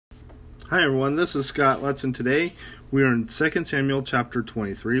Hi everyone, this is Scott Lutz, and today we are in 2 Samuel chapter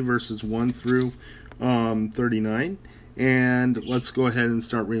 23, verses 1 through 39. And let's go ahead and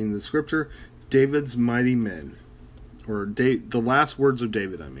start reading the scripture. David's mighty men. The last words of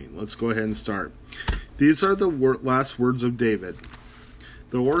David, Let's go ahead and start. These are the last words of David.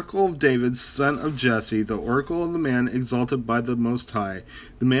 The oracle of David, son of Jesse, the oracle of the man exalted by the Most High,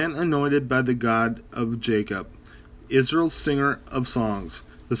 the man anointed by the God of Jacob, Israel's singer of songs.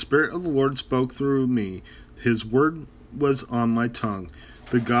 The Spirit of the Lord spoke through me. His word was on my tongue.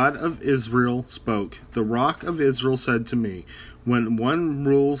 The God of Israel spoke. The Rock of Israel said to me, when one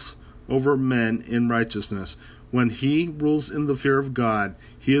rules over men in righteousness, when he rules in the fear of God,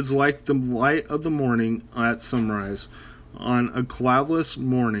 he is like the light of the morning at sunrise, on a cloudless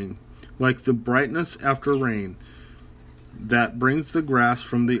morning, like the brightness after rain, that brings the grass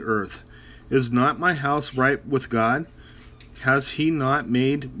from the earth. Is not my house right with God? Has he not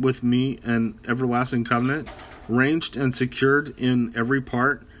made with me an everlasting covenant, arranged and secured in every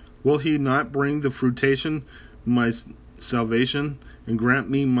part? Will he not bring the fruition, my salvation, and grant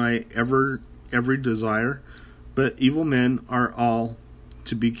me my every desire? But evil men are all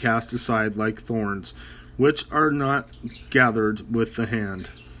to be cast aside like thorns, which are not gathered with the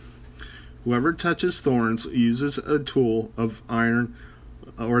hand. Whoever touches thorns uses a tool of iron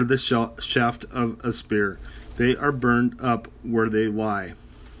or the shaft of a spear. They are burned up where they lie.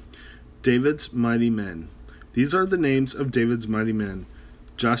 David's mighty men. These are the names of David's mighty men.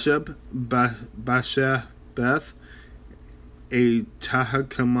 Josheb Basshebeth, a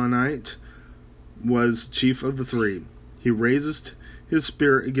Tahachamonite, was chief of the three. He raised his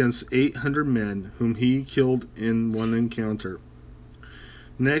spear against 800 men, whom he killed in one encounter.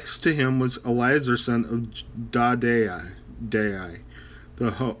 Next to him was Eleazar, son of Dodai, the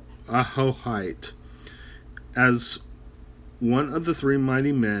Ahohite. As one of the three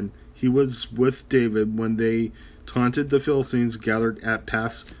mighty men, he was with David when they taunted the Philistines gathered at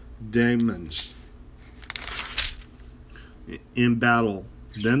Pas Dammim in battle.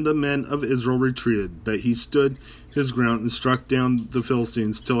 Then the men of Israel retreated, but he stood his ground and struck down the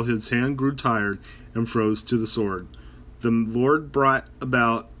Philistines till his hand grew tired and froze to the sword. The Lord brought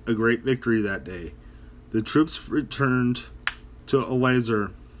about a great victory that day. The troops returned to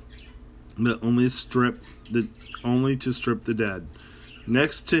Eleazar, but only to strip the dead.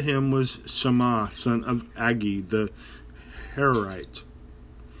 Next to him was Shammah, son of Agi, the Hararite.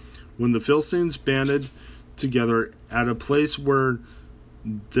 When the Philistines banded together at a place where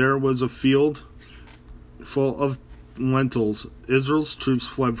there was a field full of lentils, Israel's troops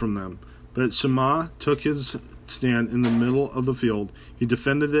fled from them. But Shammah took his stand in the middle of the field. He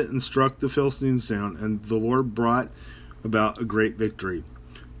defended it and struck the Philistines down, and the Lord brought about a great victory.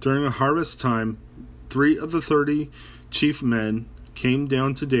 During a harvest time, 3 of the 30 chief men came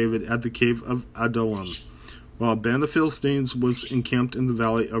down to David at the cave of Adullam, while a band of Philistines was encamped in the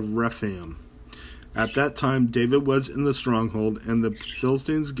valley of Rephaim. At that time, David was in the stronghold, and the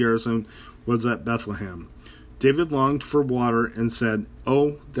Philistines' garrison was at Bethlehem. David longed for water and said,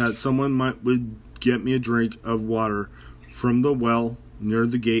 "Oh, that someone would get me a drink of water from the well near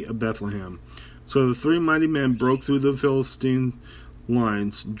the gate of Bethlehem." So the 3 mighty men broke through the Philistine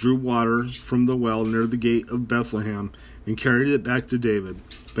lines, drew water from the well near the gate of Bethlehem, and carried it back to David.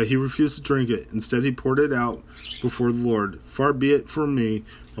 But he refused to drink it. Instead, he poured it out before the Lord. "Far be it from me,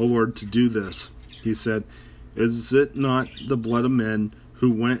 O Lord, to do this," he said. "Is it not the blood of men who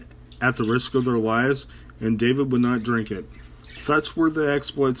went at the risk of their lives?" And David would not drink it. Such were the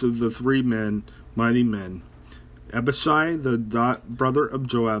exploits of the 3 mighty men. Abishai, the brother of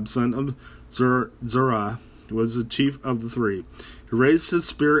Joab, son of Zeruiah, was the chief of the 3. He raised his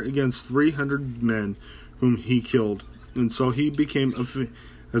spear against 300 men, whom he killed, and so he became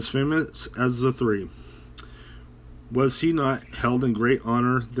as famous as the 3. Was he not held in great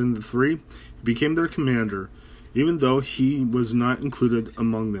honor than the 3? He became their commander, even though he was not included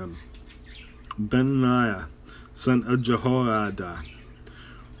among them. Benaiah, son of Jehoiada,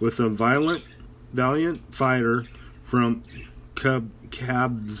 with a valiant fighter from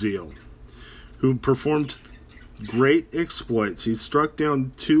Kabzeel, who performed great exploits. He struck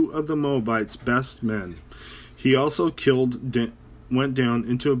down 2 of the Moabites' best men. He also went down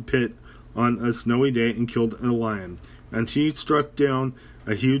into a pit on a snowy day and killed a lion. And he struck down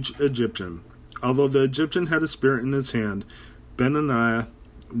a huge Egyptian. Although the Egyptian had a spear in his hand, Benaiah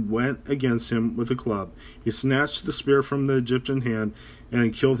went against him with a club. He snatched the spear from the Egyptian hand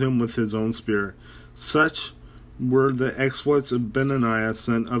and killed him with his own spear. Such were the exploits of Benaiah,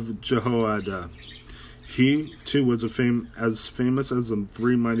 son of Jehoiada. He, too, was as famous as the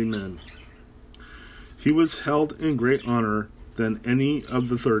 3 mighty men. He was held in great honor than any of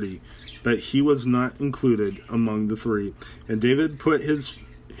the 30, but he was not included among the 3. And David put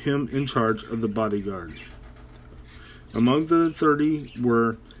him in charge of the bodyguard. Among the 30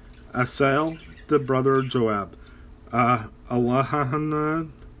 were Asahel, the brother of Joab,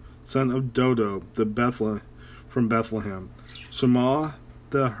 Elhanan, son of Dodo, from Bethlehem, Shema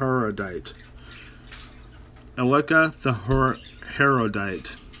the Harodite, Elika the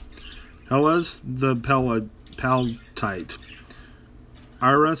Harodite, Helez the Paltite,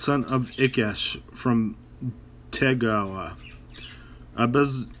 Ira son of Ikesh from Tegoah,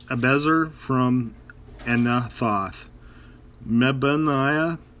 Abezer from Anathoth,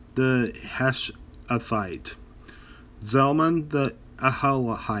 Mebaniah the Hashathite, Zalman the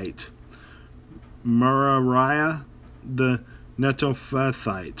Ahalahite, Merariah the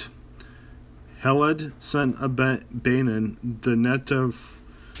Netophathite, Heled son of Bainan the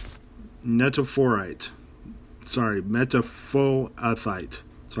Netophoite. Metaphoathite.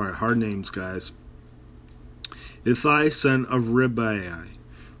 Sorry, hard names, guys. Ithai son of Ribai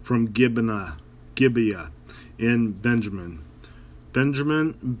from Gibeah in Benjamin.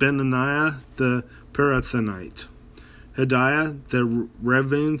 Benaniah the Parathonite. Hadiah the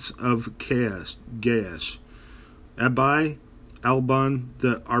ravines of Gaish. Abai Alban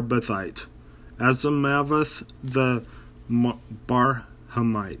the Arbathite. Azamavath the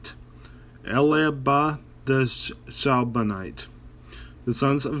Barhamite. Eliabah the Shalbanite. The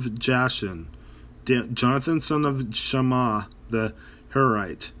sons of Jashan. Jonathan son of Shammah the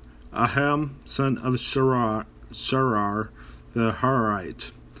Herite. Aham son of Sharar the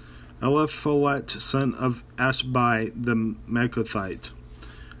Harite. Eliphalet son of Ashbai the Mechathite.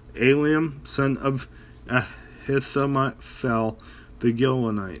 Eliam son of Ahithophel the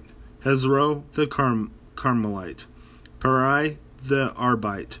Gilonite. Hezro the Carmelite. Parai the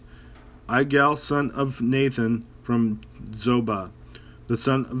Arbite. Igal son of Nathan from Zobah, the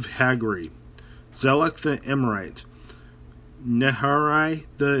son of Hagri. Zelek the Amorite. Neharai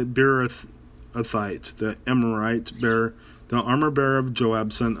the Beerothite, the Amorite bearer, the armor-bearer of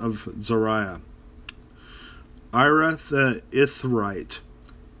Joab, son of Zariah. Ira the Ithrite.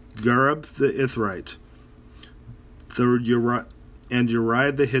 Gareb the Ithrite. And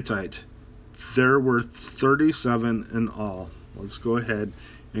Uriah the Hittite. There were 37 in all. Let's go ahead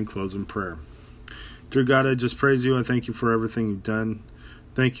and close in prayer. Dear God, I just praise you. I thank you for everything you've done.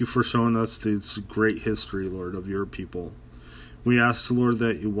 Thank you for showing us this great history, Lord, of your people. We ask, Lord,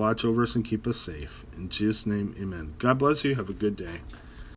 that you watch over us and keep us safe. In Jesus' name, amen. God bless you. Have a good day.